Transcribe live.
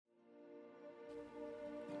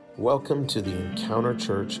Welcome to the Encounter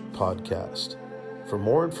Church podcast. For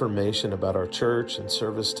more information about our church and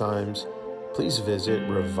service times, please visit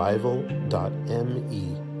revival.me.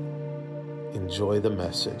 Enjoy the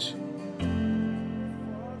message.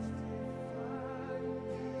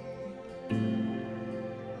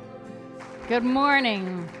 Good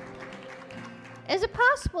morning. Is it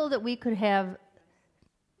possible that we could have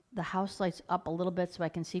the house lights up a little bit so I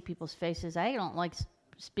can see people's faces? I don't like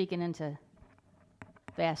speaking into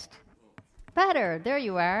fast. Better. There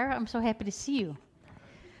you are. I'm so happy to see you.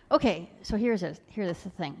 Okay, so here's the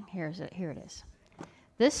thing. Here it is.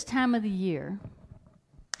 This time of the year,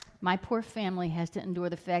 my poor family has to endure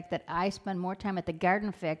the fact that I spend more time at the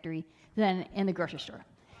garden factory than in the grocery store.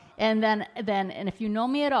 And then, if you know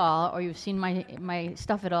me at all, or you've seen my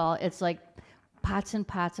stuff at all, it's like pots and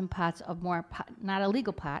pots and pots of more, not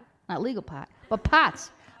legal pot, but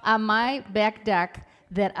pots on my back deck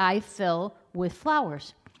that I fill with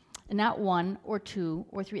flowers. And not one or two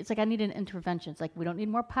or three. It's like I need an intervention. It's like, we don't need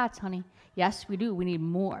more pots, honey. Yes, we do. We need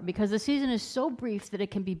more. Because the season is so brief that it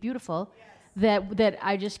can be beautiful that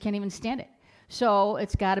I just can't even stand it. So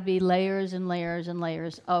it's got to be layers and layers and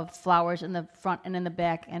layers of flowers in the front and in the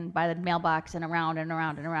back and by the mailbox and around and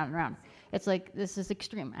around and around and around. It's like, this is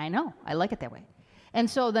extreme. I know. I like it that way. And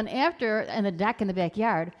so then after, and the deck in the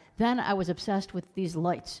backyard, then I was obsessed with these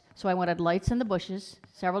lights. So I wanted lights in the bushes,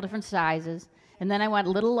 several different sizes. And then I want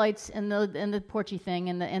little lights in the porchy thing,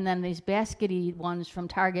 and then these baskety ones from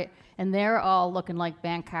Target, and they're all looking like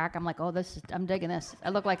Bangkok. I'm like, oh, I'm digging this. I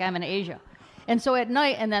look like I'm in Asia. And so at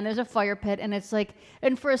night, and then there's a fire pit, and it's like,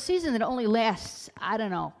 and for a season that only lasts, I don't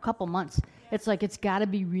know, a couple months, it's like, it's got to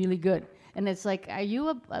be really good. And it's like,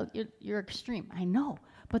 you're extreme. I know.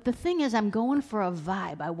 But the thing is, I'm going for a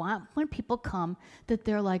vibe. I want when people come that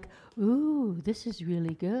they're like, ooh, this is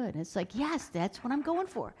really good. And it's like, yes, that's what I'm going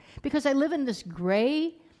for. Because I live in this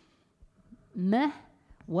gray, meh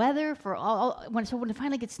weather for when it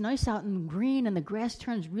finally gets nice out and green and the grass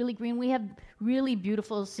turns really green, we have really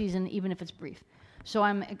beautiful season, even if it's brief. So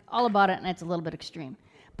I'm all about it, and it's a little bit extreme.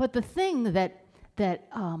 But the thing that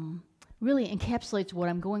really encapsulates what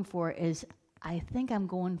I'm going for is I think I'm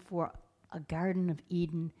going for a Garden of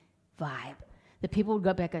Eden vibe. The people would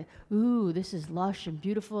go back and, ooh, this is lush and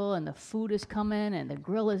beautiful, and the food is coming, and the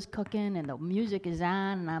grill is cooking, and the music is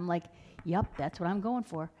on, and I'm like, yep, that's what I'm going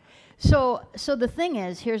for. So the thing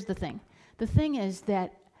is, here's the thing. The thing is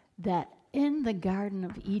that in the Garden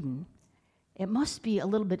of Eden, it must be a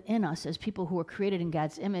little bit in us as people who are created in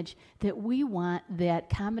God's image that we want that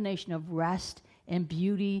combination of rest and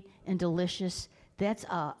beauty and delicious. That's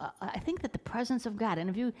I think that the presence of God,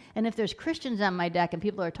 and if there's Christians on my deck and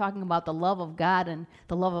people are talking about the love of God and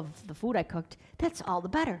the love of the food I cooked, that's all the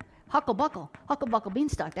better. Huckle buckle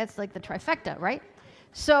beanstalk. That's like the trifecta, right?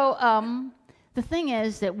 So the thing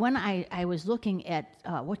is that when I was looking at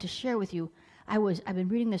what to share with you, I've been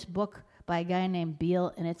reading this book by a guy named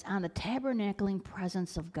Beale, and it's on the tabernacling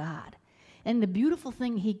presence of God. And the beautiful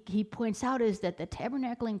thing he points out is that the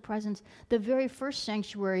tabernacling presence, the very first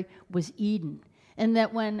sanctuary was Eden. And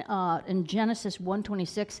that when in Genesis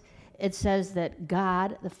 1:26, it says that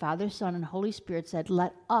God, the Father, Son, and Holy Spirit said,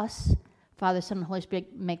 let us, Father, Son, and Holy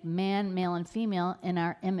Spirit, make man, male, and female in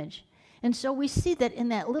our image. And so we see that in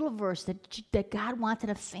that little verse that God wanted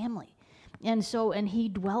a family. And he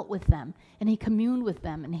dwelt with them, and he communed with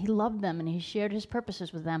them, and he loved them, and he shared his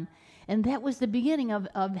purposes with them. And that was the beginning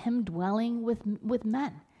of him dwelling with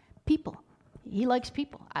men, people. He likes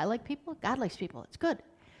people. I like people. God likes people. It's good.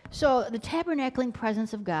 So the tabernacling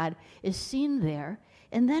presence of God is seen there,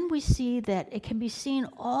 and then we see that it can be seen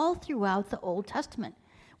all throughout the Old Testament,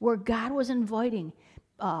 where God was inviting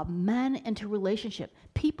men into relationship,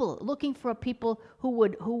 people looking for a people who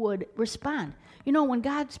would respond. You know, when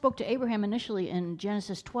God spoke to Abraham initially in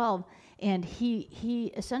Genesis 12, and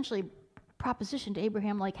he essentially propositioned to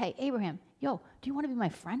Abraham like, hey, Abraham, do you want to be my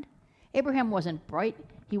friend? Abraham wasn't bright.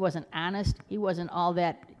 He wasn't honest. He wasn't all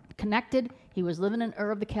that connected. He was living in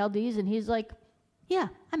Ur of the Chaldees, and he's like, yeah,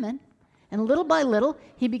 I'm in. And little by little,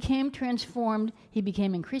 he became transformed. He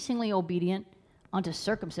became increasingly obedient unto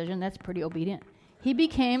circumcision. That's pretty obedient. He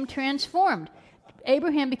became transformed.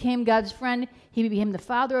 Abraham became God's friend. He became the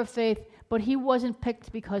father of faith, but he wasn't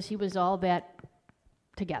picked because he was all that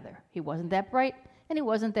together. He wasn't that bright, and he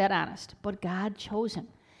wasn't that honest, but God chose him.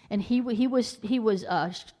 And he was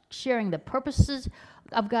sharing the purposes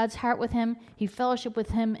of God's heart with him. He fellowshiped with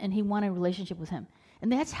him, and he wanted a relationship with him.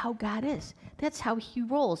 And that's how God is. That's how he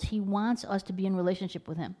rolls. He wants us to be in relationship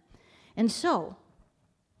with him. And so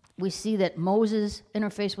we see that Moses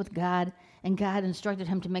interfaced with God, and God instructed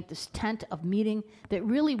him to make this tent of meeting that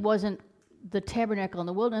really wasn't the tabernacle in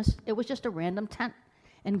the wilderness. It was just a random tent.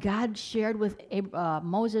 And God shared with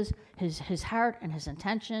Moses his heart and his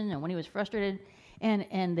intention, and when he was frustrated, and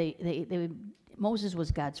Moses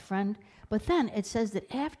was God's friend. But then it says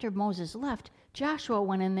that after Moses left, Joshua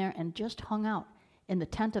went in there and just hung out in the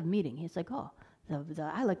tent of meeting. He's like, oh,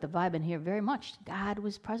 I like the vibe in here very much.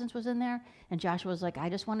 God's presence was in there, and Joshua was like, I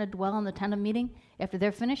just want to dwell in the tent of meeting. After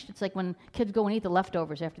they're finished, it's like when kids go and eat the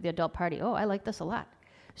leftovers after the adult party. Oh, I like this a lot.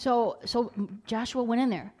 So Joshua went in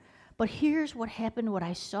there. But here's what happened, what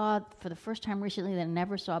I saw for the first time recently that I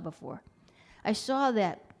never saw before. I saw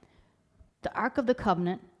that the Ark of the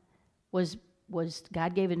Covenant was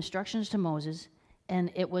God gave instructions to Moses,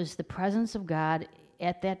 and it was the presence of God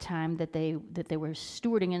at that time that they were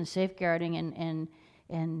stewarding and safeguarding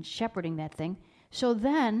and shepherding that thing. So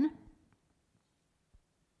then,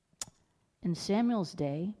 in Samuel's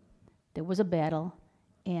day, there was a battle,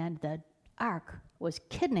 and the Ark was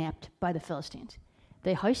kidnapped by the Philistines.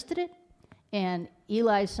 They heisted it, and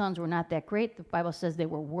Eli's sons were not that great. The Bible says they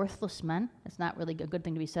were worthless men. That's not really a good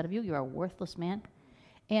thing to be said of you. You're a worthless man.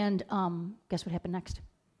 And guess what happened next?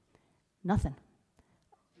 Nothing.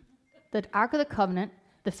 The Ark of the Covenant,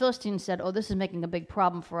 the Philistines said, oh, this is making a big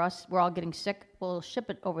problem for us. We're all getting sick. We'll ship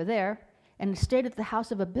it over there. And it stayed at the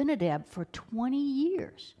house of Abinadab for 20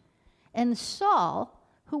 years. And Saul,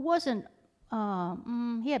 who wasn't,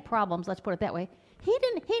 he had problems, let's put it that way. He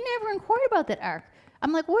never inquired about that Ark.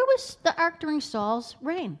 I'm like, where was the Ark during Saul's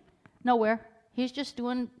reign? Nowhere. He's just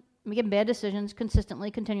making bad decisions consistently,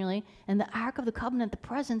 continually. And the Ark of the Covenant, the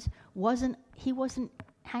presence, he wasn't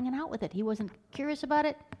hanging out with it. He wasn't curious about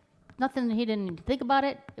it. Nothing, he didn't think about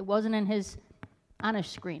it. It wasn't on his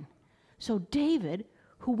screen. So David,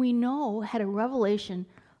 who we know had a revelation,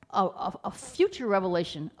 a future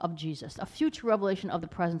revelation of Jesus, a future revelation of the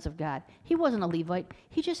presence of God. He wasn't a Levite.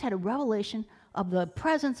 He just had a revelation of the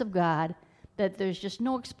presence of God that there's just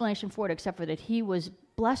no explanation for it except for that he was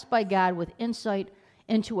blessed by God with insight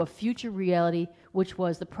into a future reality, which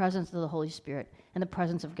was the presence of the Holy Spirit and the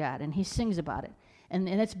presence of God. And he sings about it. And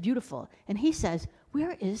it's beautiful. And he says,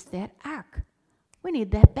 where is that Ark? We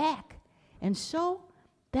need that back. And so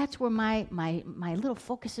that's where my little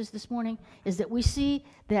focus is this morning, is that we see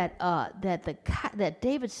that that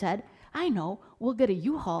David said, I know, we'll get a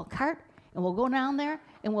U-Haul cart, and we'll go down there,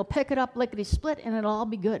 and we'll pick it up lickety-split, and it'll all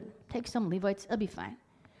be good. Take some Levites, it'll be fine.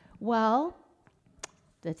 Well,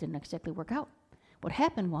 that didn't exactly work out. What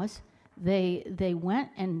happened was they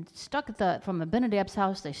went and stuck it from Abinadab's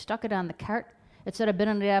house, they stuck it on the cart. It said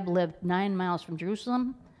Abinadab lived 9 miles from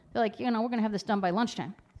Jerusalem. They're like, we're going to have this done by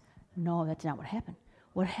lunchtime. No, that's not what happened.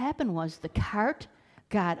 What happened was the cart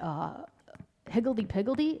got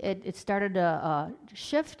higgledy-piggledy. It started to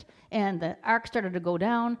shift, and the Ark started to go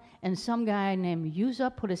down, and some guy named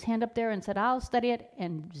Uzzah put his hand up there and said, I'll steady it,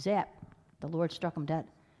 and zap, the Lord struck him dead.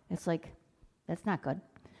 It's like, that's not good.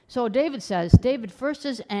 So David says, David first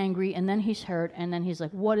is angry, and then he's hurt, and then he's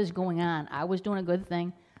like, what is going on? I was doing a good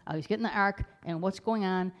thing. I was getting the Ark, and what's going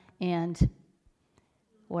on? And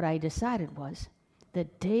what I decided was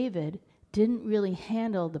that David didn't really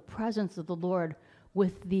handle the presence of the Lord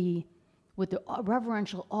with the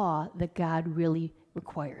reverential awe that God really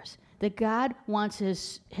requires. That God wants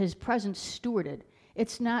his presence stewarded.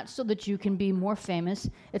 It's not so that you can be more famous.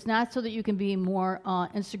 It's not so that you can be more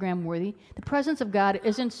Instagram worthy. The presence of God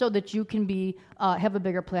isn't so that you can be have a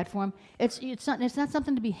bigger platform. It's not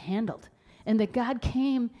something to be handled. And that God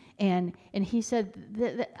came and he said,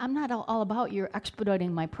 that I'm not all about your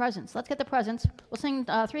expediting my presence. Let's get the presence. We'll sing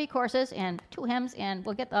 3 choruses and 2 hymns, and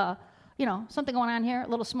we'll get something going on here, a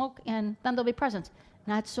little smoke, and then there'll be presence.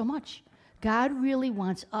 Not so much. God really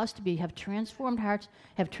wants us to have transformed hearts,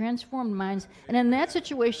 have transformed minds. And in that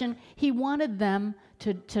situation, he wanted them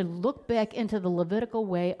to look back into the Levitical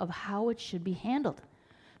way of how it should be handled.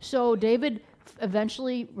 So David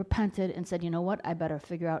eventually repented and said, you know what, I better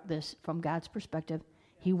figure out this from God's perspective.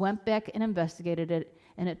 He went back and investigated it,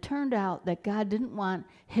 and it turned out that God didn't want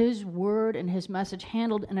his word and his message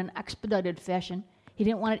handled in an expedited fashion. He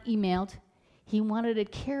didn't want it emailed. He wanted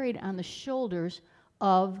it carried on the shoulders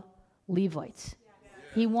of Levites.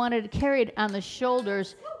 He wanted it carried on the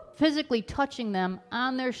shoulders, physically touching them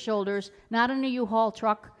on their shoulders, not in a U-Haul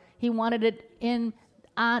truck. He wanted it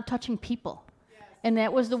touching people. And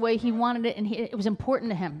that was the way he wanted it, and it was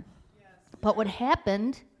important to him. But what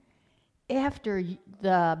happened after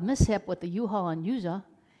the mishap with the U-Haul and Uzzah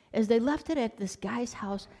is they left it at this guy's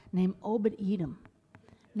house named Obed-Edom.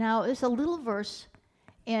 Now, it's a little verse,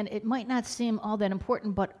 and it might not seem all that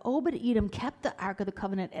important, but Obed-Edom kept the Ark of the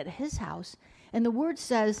Covenant at his house, and the word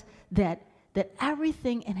says that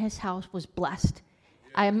everything in his house was blessed.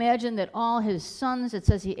 I imagine that all his sons, it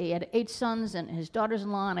says he had 8 sons and his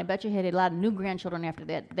daughters-in-law, and I bet you he had a lot of new grandchildren after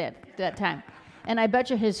that time. And I bet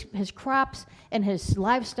you his crops and his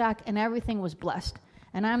livestock and everything was blessed.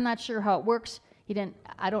 And I'm not sure how it works.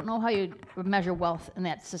 I don't know how you measure wealth in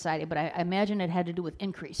that society, but I imagine it had to do with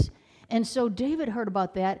increase. And so David heard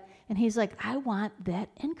about that, and he's like, I want that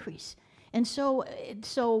increase. And so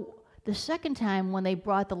the second time when they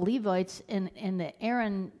brought the Levites and the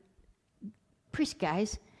Aaron priest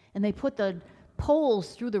guys, and they put the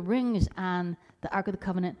poles through the rings on the Ark of the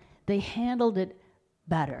Covenant, they handled it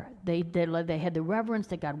better. They had the reverence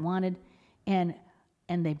that God wanted, and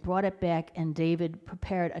they brought it back, and David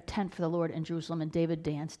prepared a tent for the Lord in Jerusalem, and David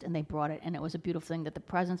danced, and they brought it, and it was a beautiful thing that the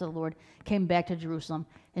presence of the Lord came back to Jerusalem,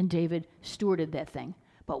 and David stewarded that thing.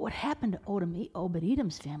 But what happened to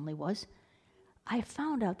Obed-Edom's family was, I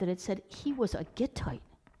found out that it said he was a Gittite.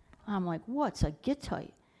 I'm like, what's a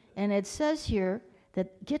Gittite? And it says here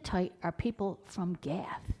that Gittite are people from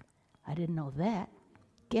Gath. I didn't know that.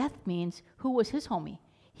 Gath means, who was his homie?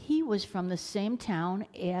 He was from the same town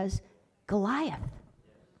as Goliath.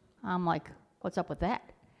 I'm like, what's up with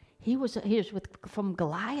that? He was from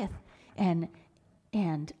Goliath, and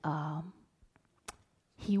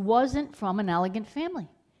he wasn't from an elegant family.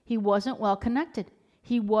 He wasn't well connected.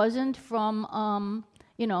 He wasn't from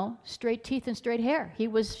straight teeth and straight hair. He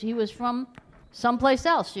was from someplace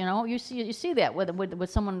else. You see that when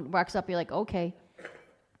someone walks up, you're like, okay,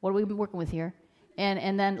 what are we working with here?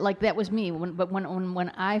 And then like that was me.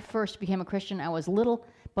 When I first became a Christian, I was little.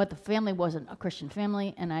 But the family wasn't a Christian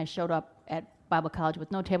family, and I showed up at Bible college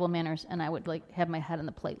with no table manners, and I would like have my head on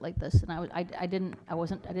the plate like this, and I didn't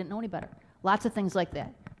know any better. Lots of things like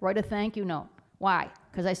that. Write a thank you note. Why?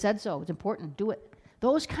 Because I said so. It's important. Do it.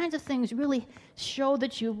 Those kinds of things really show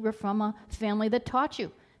that you were from a family that taught you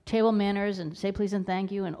table manners and say please and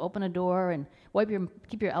thank you and open a door and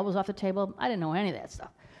keep your elbows off the table. I didn't know any of that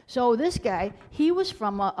stuff. So this guy, he was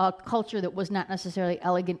from a culture that was not necessarily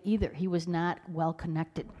elegant either. He was not well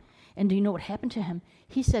connected. And do you know what happened to him?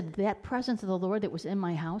 He said, that presence of the Lord that was in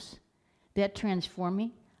my house, that transformed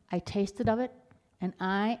me. I tasted of it, and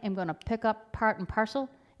I am going to pick up part and parcel,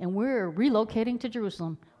 and we're relocating to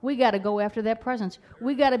Jerusalem. We got to go after that presence.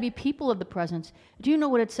 We got to be people of the presence. Do you know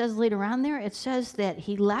what it says later on there? It says that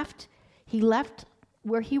he left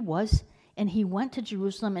where he was, and he went to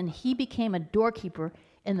Jerusalem, and he became a doorkeeper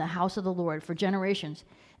in the house of the Lord for generations.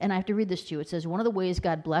 And I have to read this to you. It says, one of the ways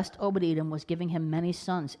God blessed Obed-Edom was giving him many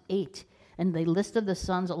sons, 8. And they listed the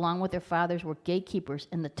sons along with their fathers were gatekeepers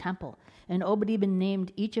in the temple. And Obed-Edom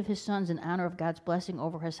named each of his sons in honor of God's blessing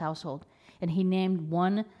over his household. And he named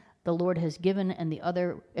one, the Lord has given, and the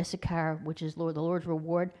other Issachar, which is the Lord's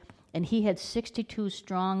reward. And he had 62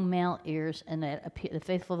 strong male heirs and the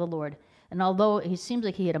faithful of the Lord. And although he seems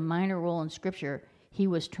like he had a minor role in Scripture, he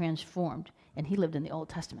was transformed. And he lived in the Old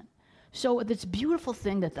Testament. So this beautiful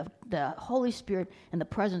thing that the Holy Spirit and the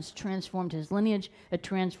presence transformed his lineage, it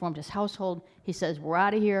transformed his household. He says, we're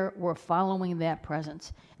out of here, we're following that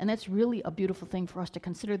presence. And that's really a beautiful thing for us to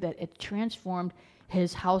consider, that it transformed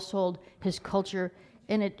his household, his culture,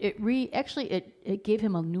 and it gave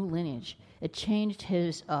him a new lineage. It changed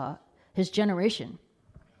his generation.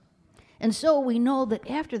 And so we know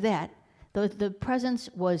that after that, the presence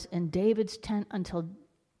was in David's tent until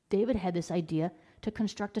David had this idea to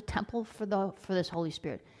construct a temple for this Holy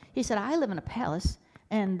Spirit. He said, I live in a palace,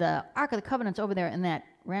 and the Ark of the Covenant's over there in that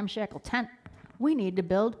ramshackle tent. We need to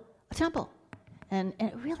build a temple. And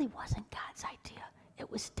it really wasn't God's idea.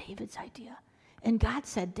 It was David's idea. And God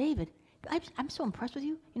said, David, I'm so impressed with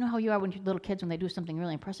you. You know how you are when you're little kids, when they do something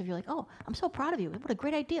really impressive, you're like, oh, I'm so proud of you. What a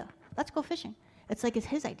great idea. Let's go fishing. It's like it's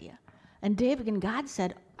his idea. And God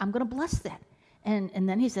said, I'm going to bless that. And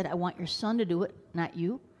then he said, I want your son to do it, not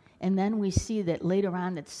you. And then we see that later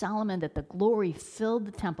on that the glory filled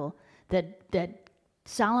the temple, that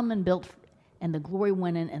Solomon built, and the glory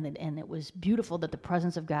went in, and it was beautiful that the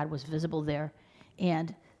presence of God was visible there.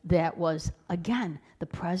 And that was, again, the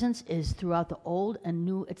presence is throughout the old and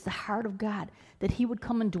new. It's the heart of God, that he would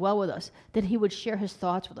come and dwell with us, that he would share his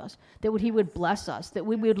thoughts with us, that he would bless us, that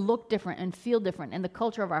we would look different and feel different, and the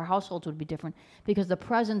culture of our households would be different, because the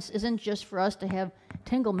presence isn't just for us to have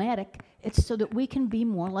tingle-matic. It's so that we can be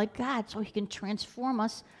more like God, so he can transform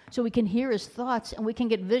us, so we can hear his thoughts, and we can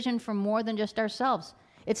get vision from more than just ourselves.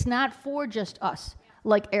 It's not for just us,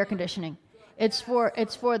 like air conditioning. It's for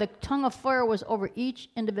the tongue of fire was over each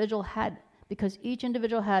individual head, because each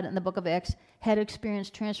individual head in the book of Acts had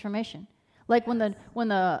experienced transformation. Like when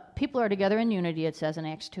the people are together in unity, it says in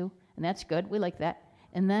Acts 2, and that's good. We like that.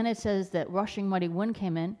 And then it says that rushing mighty wind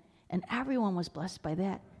came in, and everyone was blessed by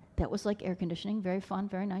that. That was like air conditioning, very fun,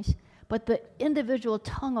 very nice. but the individual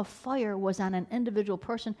tongue of fire was on an individual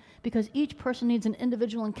person because each person needs an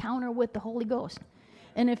individual encounter with the Holy Ghost.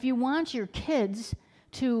 And if you want your kids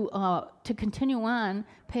to continue on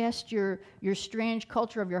past your strange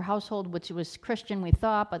culture of your household, which was Christian, we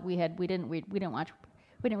thought, but we didn't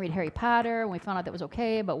read Harry Potter, and we found out that was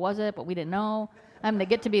okay, but was it? But we didn't know. They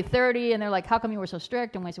get to be 30, and they're like, how come you were so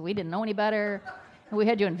strict? And we said, we didn't know any better. And we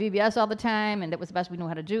had you in VBS all the time, and that was the best we knew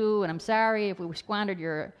how to do, and I'm sorry if we squandered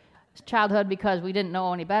your childhood because we didn't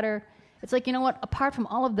know any better. It's like, you know what? Apart from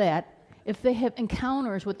all of that, if they have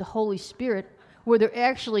encounters with the Holy Spirit where they're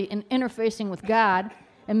actually interfacing with God,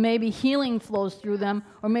 and maybe healing flows through them,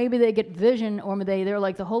 or maybe they get vision, or they're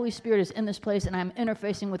like, the Holy Spirit is in this place and I'm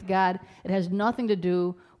interfacing with God. It has nothing to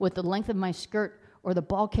do with the length of my skirt or the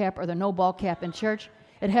ball cap or the no ball cap in church.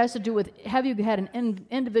 It has to do with, have you had an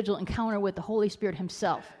individual encounter with the Holy Spirit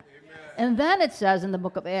himself? Amen. And then it says in the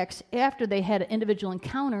book of Acts, after they had individual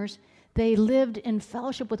encounters, they lived in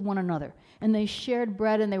fellowship with one another, and they shared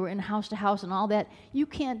bread, and they were in house to house and all that. You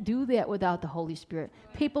can't do that without the Holy Spirit.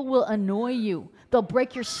 People will annoy you. They'll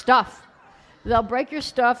break your stuff. They'll break your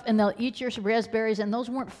stuff, and they'll eat your raspberries, and those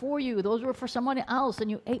weren't for you. Those were for somebody else,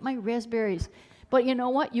 and you ate my raspberries. But you know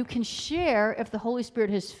what? You can share if the Holy Spirit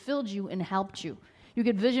has filled you and helped you. You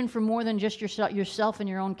get vision for more than just yourself and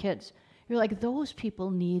your own kids. You're like, those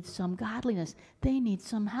people need some godliness. They need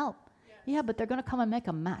some help. Yeah, but they're going to come and make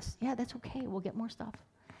a mess. Yeah, that's okay. We'll get more stuff.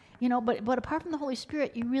 You know, but apart from the Holy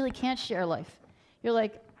Spirit, you really can't share life. You're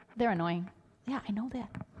like, they're annoying. Yeah, I know that.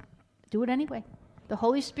 Do it anyway. The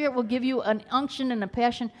Holy Spirit will give you an unction and a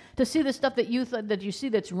passion to see the stuff that you see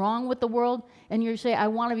that's wrong with the world, and you say, I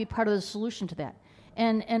want to be part of the solution to that.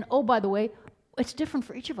 And oh, by the way, it's different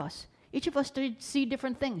for each of us. Each of us see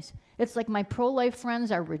different things. It's like my pro-life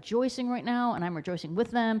friends are rejoicing right now, and I'm rejoicing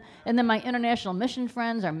with them. And then my international mission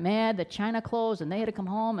friends are mad that China closed, and they had to come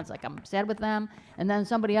home. It's like I'm sad with them. And then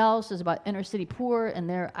somebody else is about inner city poor,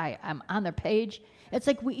 and I'm on their page. It's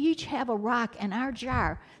like we each have a rock in our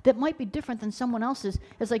jar that might be different than someone else's.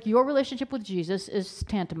 It's like your relationship with Jesus is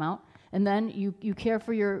tantamount, and then you care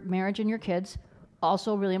for your marriage and your kids,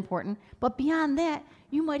 also really important. But beyond that,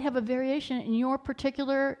 you might have a variation in your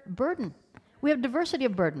particular burden. We have diversity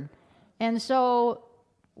of burden. And so,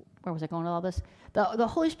 where was I going with all this? The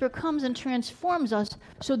Holy Spirit comes and transforms us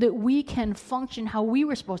so that we can function how we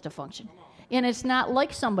were supposed to function. And it's not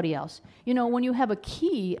like somebody else. You know, when you have a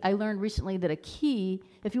key, I learned recently that a key,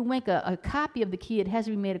 if you make a copy of the key, it has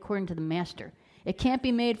to be made according to the master. It can't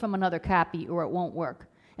be made from another copy or it won't work.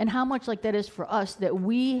 And how much like that is for us, that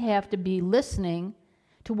we have to be listening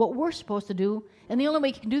to what we're supposed to do. And the only way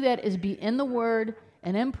you can do that is be in the Word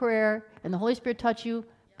and in prayer, and the Holy Spirit touch you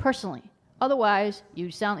personally. Otherwise,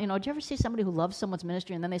 you sound, did you ever see somebody who loves someone's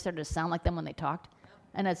ministry and then they started to sound like them when they talked?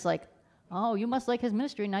 And it's like, oh, you must like his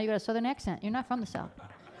ministry. Now you got a southern accent. You're not from the South.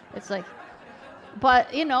 It's like, but,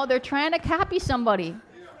 they're trying to copy somebody.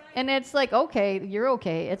 And it's like, okay, you're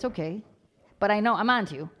okay. It's okay. But I know I'm on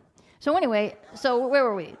to you. So anyway, so where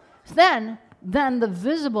were we? Then the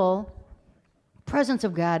visible presence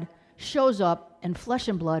of God shows up in flesh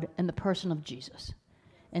and blood in the person of Jesus.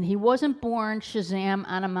 And he wasn't born Shazam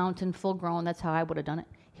on a mountain full grown. That's how I would have done it.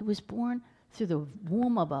 He was born through the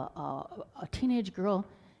womb of a teenage girl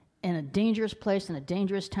in a dangerous place in a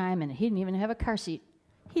dangerous time, and he didn't even have a car seat.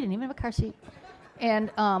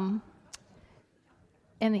 And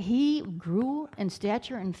he grew in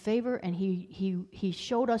stature and favor, and he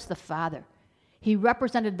showed us the Father. He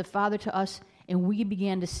represented the Father to us, and we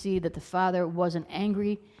began to see that the Father wasn't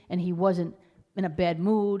angry, and he wasn't in a bad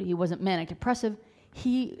mood. He wasn't manic depressive.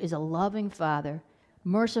 He is a loving Father,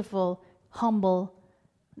 merciful, humble,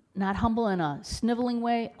 not humble in a sniveling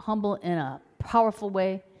way, humble in a powerful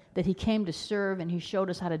way, that he came to serve, and he showed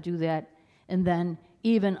us how to do that, and then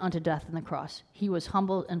even unto death on the cross. He was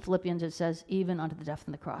humble. In Philippians it says, even unto the death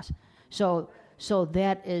on the cross. So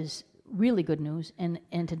that is really good news, and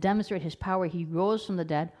to demonstrate his power, he rose from the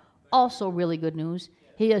dead, also really good news.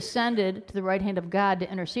 He ascended to the right hand of God to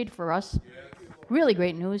intercede for us, really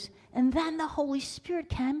great news. And then the Holy Spirit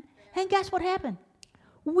came, and guess what happened?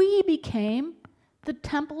 We became the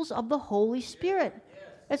temples of the Holy Spirit.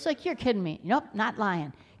 It's like, you're kidding me. Nope, not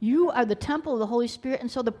lying. You are the temple of the Holy Spirit, and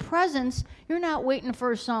so the presence, you're not waiting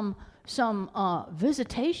for some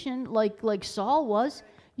visitation like Saul was.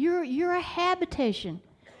 You're a habitation.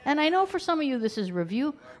 And I know for some of you this is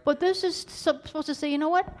review, but this is supposed to say, you know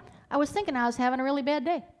what? I was thinking I was having a really bad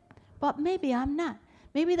day, but maybe I'm not.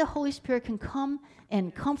 Maybe the Holy Spirit can come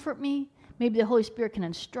and comfort me. Maybe the Holy Spirit can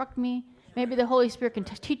instruct me. Maybe the Holy Spirit can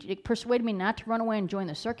persuade me not to run away and join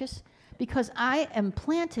the circus, because I am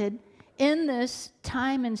planted in this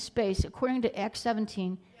time and space, according to Acts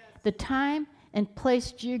 17, The time and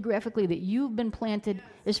place geographically that you've been planted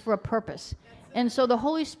is for a purpose. And so the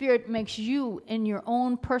Holy Spirit makes you in your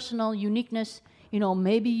own personal uniqueness.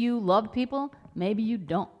 Maybe you love people, maybe you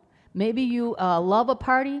don't. Maybe you love a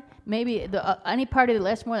party. Maybe any party that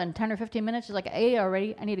lasts more than 10 or 15 minutes is like, hey,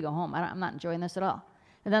 already, I need to go home. I'm not enjoying this at all.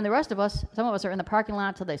 And then the rest of us, some of us are in the parking lot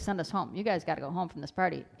until they send us home. You guys got to go home from this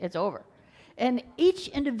party. It's over. And each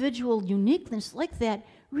individual uniqueness like that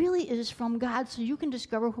really is from God, so you can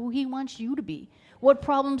discover who he wants you to be, what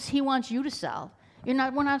problems he wants you to solve. We're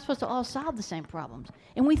not supposed to all solve the same problems.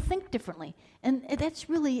 And we think differently. And that's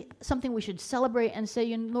really something we should celebrate and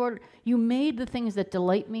say, Lord, you made the things that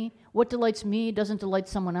delight me. What delights me doesn't delight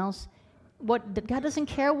someone else. God doesn't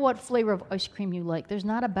care what flavor of ice cream you like. There's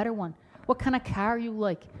not a better one. What kind of car you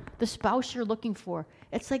like, the spouse you're looking for.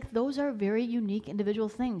 It's like those are very unique individual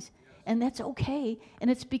things. And that's okay. And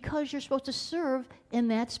it's because you're supposed to serve in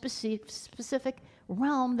that specific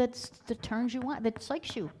realm that turns you on, that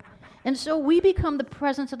psychs you. And so we become the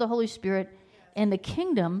presence of the Holy Spirit, and the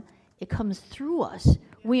kingdom, it comes through us.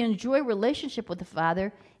 We enjoy relationship with the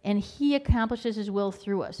Father, and he accomplishes his will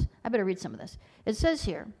through us. I better read some of this. It says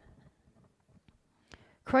here,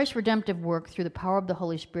 Christ's redemptive work through the power of the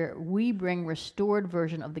Holy Spirit, we bring restored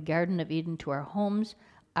version of the Garden of Eden to our homes,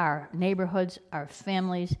 our neighborhoods, our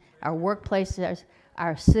families, our workplaces,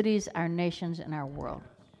 our cities, our nations, and our world.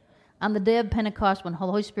 On the day of Pentecost, when the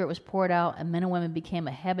Holy Spirit was poured out and men and women became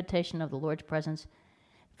a habitation of the Lord's presence,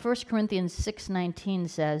 1 Corinthians 6:19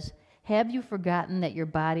 says, have you forgotten that your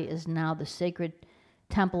body is now the sacred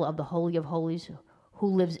temple of the Holy of Holies who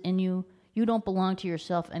lives in you? You don't belong to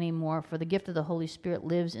yourself anymore, for the gift of the Holy Spirit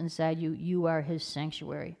lives inside you. You are his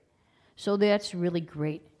sanctuary. So that's really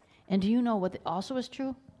great. And do you know what also is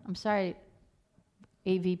true? I'm sorry,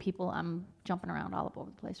 AV people, I'm jumping around all over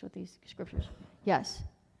the place with these scriptures. Yes,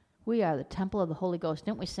 we are the temple of the Holy Ghost.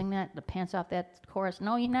 Didn't we sing that, the pants off that chorus?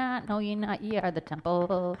 No, you're not. No, you're not. Ye are the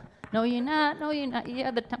temple. No, you're not. No, you're not. Ye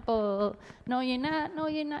are the temple. No, you're not. No,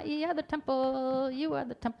 you're not. Ye are the temple. You are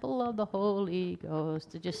the temple of the Holy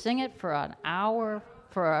Ghost. To just sing it for an hour,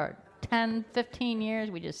 for 10, 15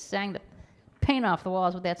 years, we just sang the paint off the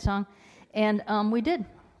walls with that song. And we did.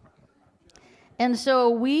 And so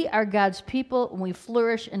we are God's people, and we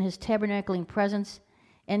flourish in his tabernacling presence.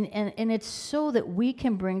 And it's so that we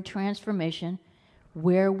can bring transformation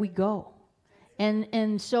where we go.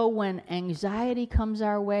 And so when anxiety comes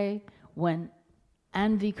our way, when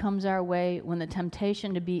envy comes our way, when the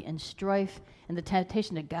temptation to be in strife and the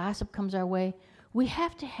temptation to gossip comes our way, we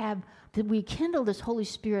have to have, that we kindle this Holy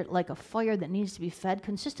Spirit like a fire that needs to be fed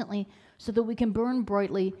consistently so that we can burn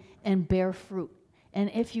brightly and bear fruit. And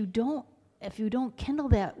if you don't kindle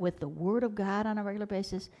that with the Word of God on a regular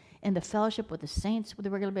basis and the fellowship with the saints with a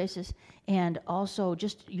regular basis and also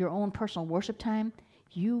just your own personal worship time,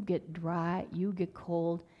 you get dry, you get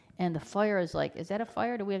cold, and the fire is like, is that a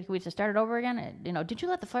fire? Do we have to start it over again? Did you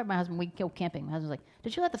let the fire, my husband, we go camping. My husband's like,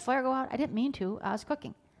 did you let the fire go out? I didn't mean to. I was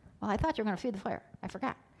cooking. Well, I thought you were going to feed the fire. I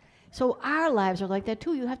forgot. So our lives are like that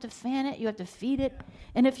too. You have to fan it. You have to feed it.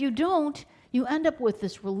 And if you don't, you end up with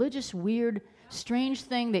this religious, weird, strange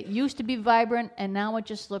thing that used to be vibrant, and now it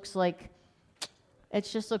just looks like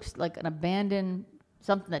an abandoned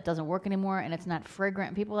something that doesn't work anymore, and it's not fragrant.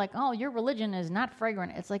 And people are like, oh, your religion is not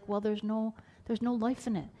fragrant. It's like, well, there's no life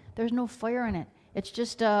in it. There's no fire in it. It's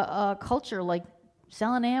just a culture like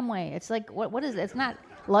selling Amway. It's like, what is it? It's not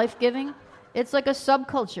life-giving. It's like a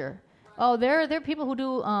subculture. Oh, there are people who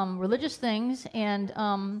do religious things, and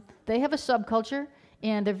they have a subculture,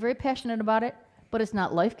 and they're very passionate about it, but it's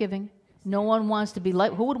not life-giving. No one wants to be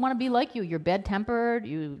like, who would want to be like you? You're bad-tempered,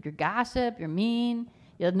 you're gossip, you're mean,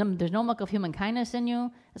 there's no milk of human kindness in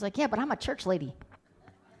you. It's like, yeah, but I'm a church lady.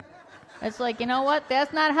 It's like, you know what?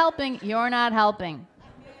 That's not helping. You're not helping.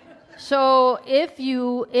 So if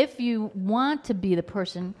you want to be the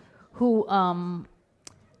person who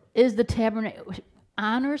is the tabernacle,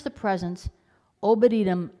 honors the presence,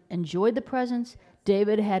 Obed-Edom enjoyed the presence,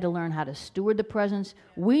 David had to learn how to steward the presence.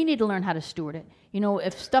 We need to learn how to steward it.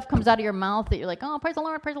 If stuff comes out of your mouth that you're like, oh, praise the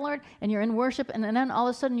Lord, and you're in worship, and then all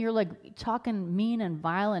of a sudden you're like talking mean and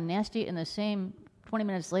vile and nasty, and the same 20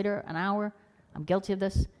 minutes later, an hour, I'm guilty of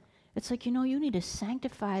this. It's like, you need to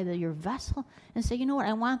sanctify your vessel and say, you know what,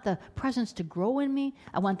 I want the presence to grow in me.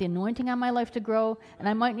 I want the anointing on my life to grow, and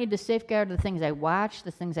I might need to safeguard the things I watch,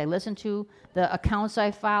 the things I listen to, the accounts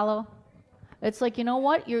I follow. It's like, you know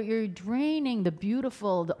what? You're draining the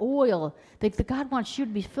beautiful, the oil. The God wants you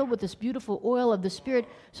to be filled with this beautiful oil of the Spirit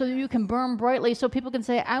so that you can burn brightly so people can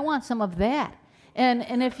say, I want some of that.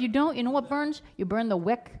 And if you don't, you know what burns? You burn the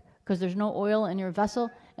wick because there's no oil in your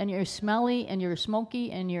vessel, and you're smelly and you're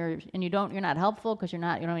smoky and you're not helpful because you don't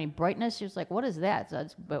have any brightness. You're just like, what is that? So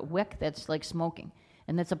it's a wick that's like smoking.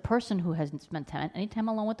 And that's a person who hasn't spent any time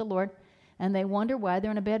alone with the Lord, and they wonder why they're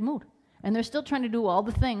in a bad mood. And they're still trying to do all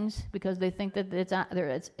the things because they think that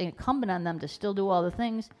it's incumbent on them to still do all the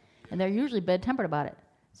things, and they're usually bad-tempered about it.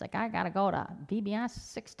 It's like, I got to go to VBS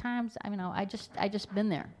 6 times. I just been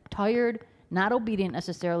there. Tired, not obedient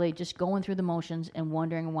necessarily, just going through the motions and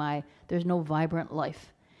wondering why there's no vibrant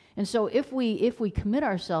life. And so if we commit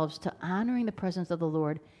ourselves to honoring the presence of the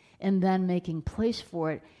Lord and then making place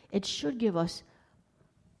for it, it should give us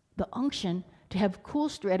the unction to have cool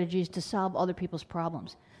strategies to solve other people's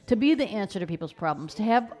problems, to be the answer to people's problems, to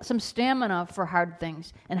have some stamina for hard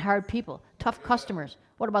things and hard people, tough customers.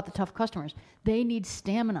 What about the tough customers? They need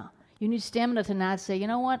stamina. You need stamina to not say, you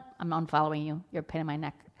know what, I'm unfollowing you. You're a pain in my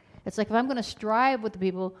neck. It's like if I'm going to strive with the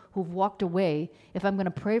people who've walked away, if I'm going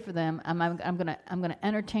to pray for them, I'm going to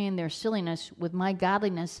entertain their silliness with my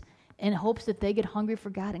godliness in hopes that they get hungry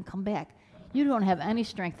for God and come back. You don't have any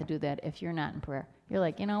strength to do that if you're not in prayer. You're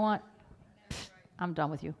like, you know what, I'm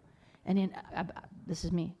done with you. And then, this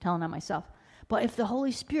is me telling on myself. But if the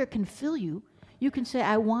Holy Spirit can fill you, you can say,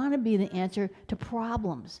 I want to be the answer to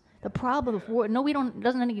problems. The problem of war. No, it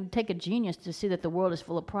doesn't even take a genius to see that the world is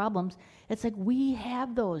full of problems. It's like we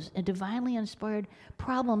have those divinely inspired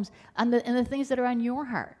problems and the things that are on your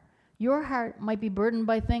heart. Your heart might be burdened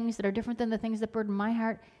by things that are different than the things that burden my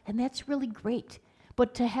heart, and that's really great.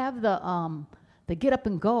 But to have the get up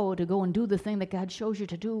and go, to go and do the thing that God shows you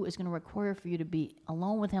to do is going to require for you to be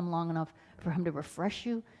alone with Him long enough for Him to refresh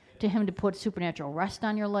you, to Him to put supernatural rest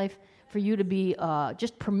on your life, for you to be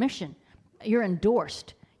just permission. You're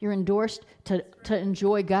endorsed. You're endorsed to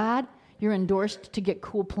enjoy God. You're endorsed to get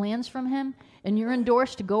cool plans from Him. And you're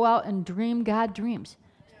endorsed to go out and dream God dreams.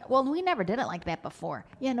 Well, we never did it like that before.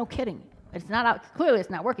 Yeah, no kidding. Clearly it's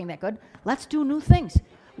not working that good. Let's do new things.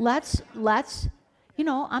 Let's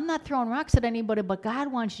I'm not throwing rocks at anybody, but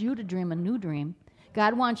God wants you to dream a new dream.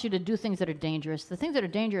 God wants you to do things that are dangerous. The things that are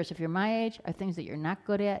dangerous, if you're my age, are things that you're not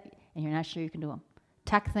good at and you're not sure you can do them.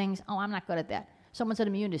 Tech things, I'm not good at that. Someone said to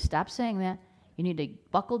me, you need to stop saying that. You need to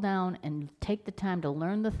buckle down and take the time to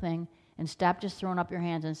learn the thing and stop just throwing up your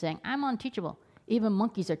hands and saying, I'm unteachable. Even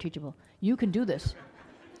monkeys are teachable. You can do this.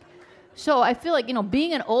 So I feel like,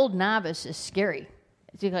 being an old novice is scary.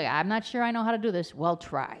 It's like, I'm not sure I know how to do this. Well,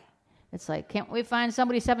 try. It's like, can't we find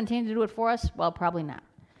somebody 17 to do it for us? Well, probably not.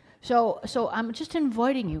 So I'm just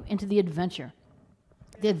inviting you into the adventure.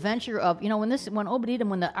 The adventure of, when Obed-Edom,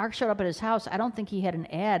 when the ark showed up at his house, I don't think he had an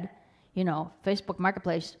ad, Facebook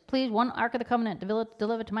Marketplace, please, one Ark of the Covenant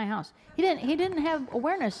delivered to my house. He didn't have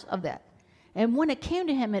awareness of that. And when it came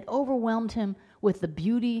to him, it overwhelmed him with the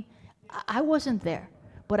beauty. I wasn't there,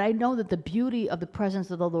 but I know that the beauty of the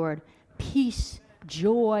presence of the Lord, peace,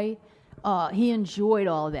 joy, he enjoyed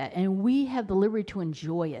all of that. And we have the liberty to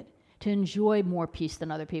enjoy it, to enjoy more peace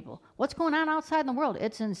than other people. What's going on outside in the world?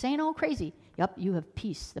 It's insane, crazy. Yep, you have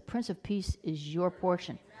peace. The Prince of Peace is your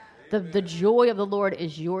portion. The joy of the Lord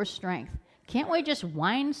is your strength. Can't we just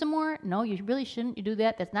whine some more? No, you really shouldn't. You do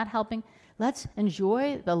that. That's not helping. Let's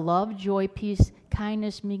enjoy the love, joy, peace,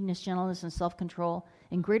 kindness, meekness, gentleness, and self-control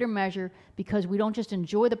in greater measure, because we don't just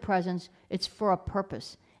enjoy the presence. It's for a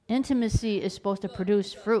purpose. Intimacy is supposed to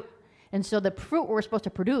produce fruit. And so the fruit we're supposed to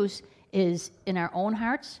produce is in our own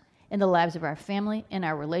hearts, in the lives of our family, in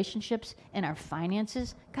our relationships, in our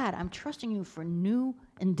finances. God, I'm trusting you for new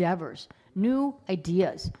endeavors, new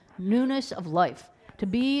ideas, newness of life. To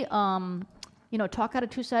be, talk out of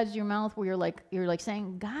two sides of your mouth where you're like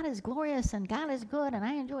saying, God is glorious and God is good and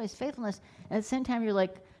I enjoy His faithfulness. And at the same time, you're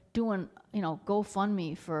like doing,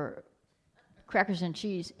 GoFundMe for crackers and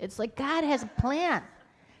cheese. It's like God has a plan.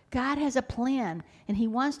 God has a plan, and He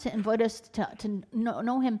wants to invite us to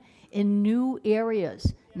know Him in new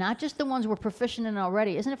areas, not just the ones we're proficient in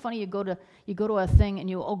already. Isn't it funny? You go to a thing and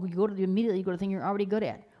immediately you go to the thing you're already good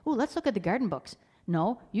at. Oh, let's look at the garden books.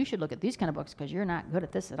 No, you should look at these kind of books because you're not good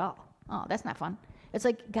at this at all. Oh, that's not fun. It's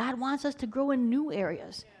like God wants us to grow in new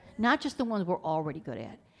areas, not just the ones we're already good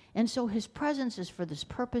at. And so His presence is for this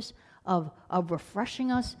purpose of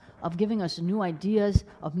refreshing us, of giving us new ideas,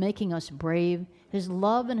 of making us brave. His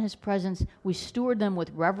love and His presence, we steward them with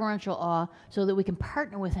reverential awe so that we can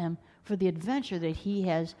partner with Him for the adventure that He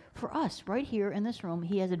has for us right here in this room.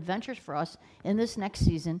 He has adventures for us in this next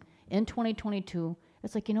season, in 2022.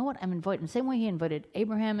 It's like, you know what? I'm inviting. The same way He invited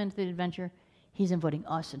Abraham into the adventure, He's inviting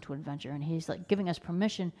us into adventure. And He's like giving us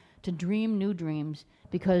permission to dream new dreams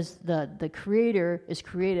because the Creator is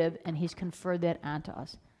creative and He's conferred that onto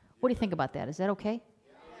us. What do you think about that? Is that okay?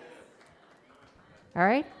 All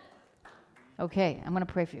right? Okay, I'm going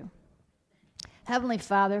to pray for you. Heavenly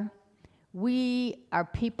Father, we are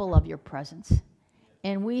people of your presence,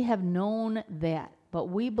 and we have known that, but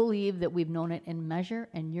we believe that we've known it in measure,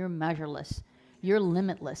 and you're measureless. You're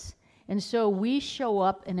limitless. And so we show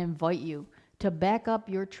up and invite you to back up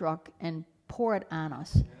your truck and pour it on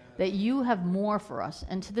us, that you have more for us.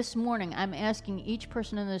 And to this morning, I'm asking each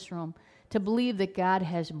person in this room to believe that God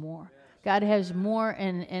has more. God has more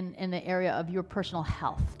in the area of your personal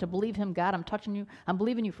health. To believe him, God, I'm touching you. I'm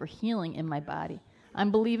believing you for healing in my body.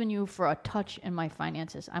 I'm believing you for a touch in my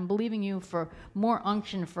finances. I'm believing you for more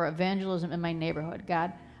unction for evangelism in my neighborhood.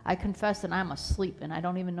 God, I confess that I'm asleep and I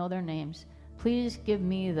don't even know their names. Please give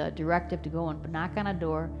me the directive to go and knock on a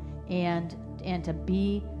door and to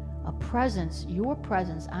be a presence, your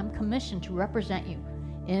presence. I'm commissioned to represent you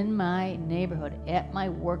in my neighborhood, at my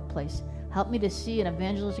workplace. Help me to see an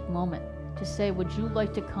evangelistic moment to say, would you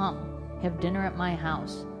like to come have dinner at my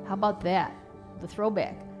house? How about that? The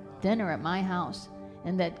throwback, dinner at my house.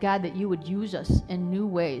 And that, God, that you would use us in new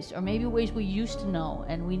ways, or maybe ways we used to know,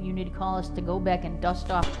 and you need to call us to go back and dust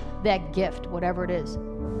off that gift, whatever it is.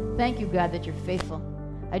 Thank you, God, that you're faithful.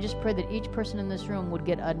 I just pray that each person in this room would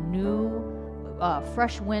get a new,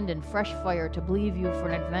 fresh wind and fresh fire to believe you for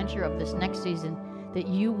an adventure of this next season, that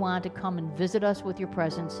you want to come and visit us with your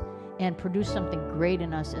presence and produce something great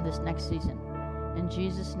in us in this next season. In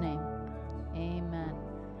Jesus' name, amen.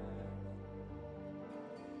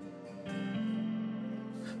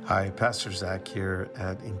 Hi, Pastor Zach here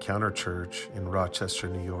at Encounter Church in Rochester,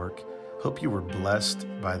 New York. Hope you were blessed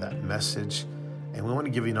by that message, and we want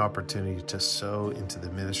to give you an opportunity to sow into the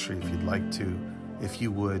ministry if you'd like to. If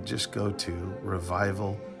you would, just go to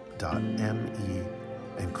revival.me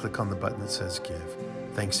and click on the button that says Give.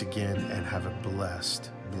 Thanks again, and have a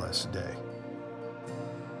blessed day.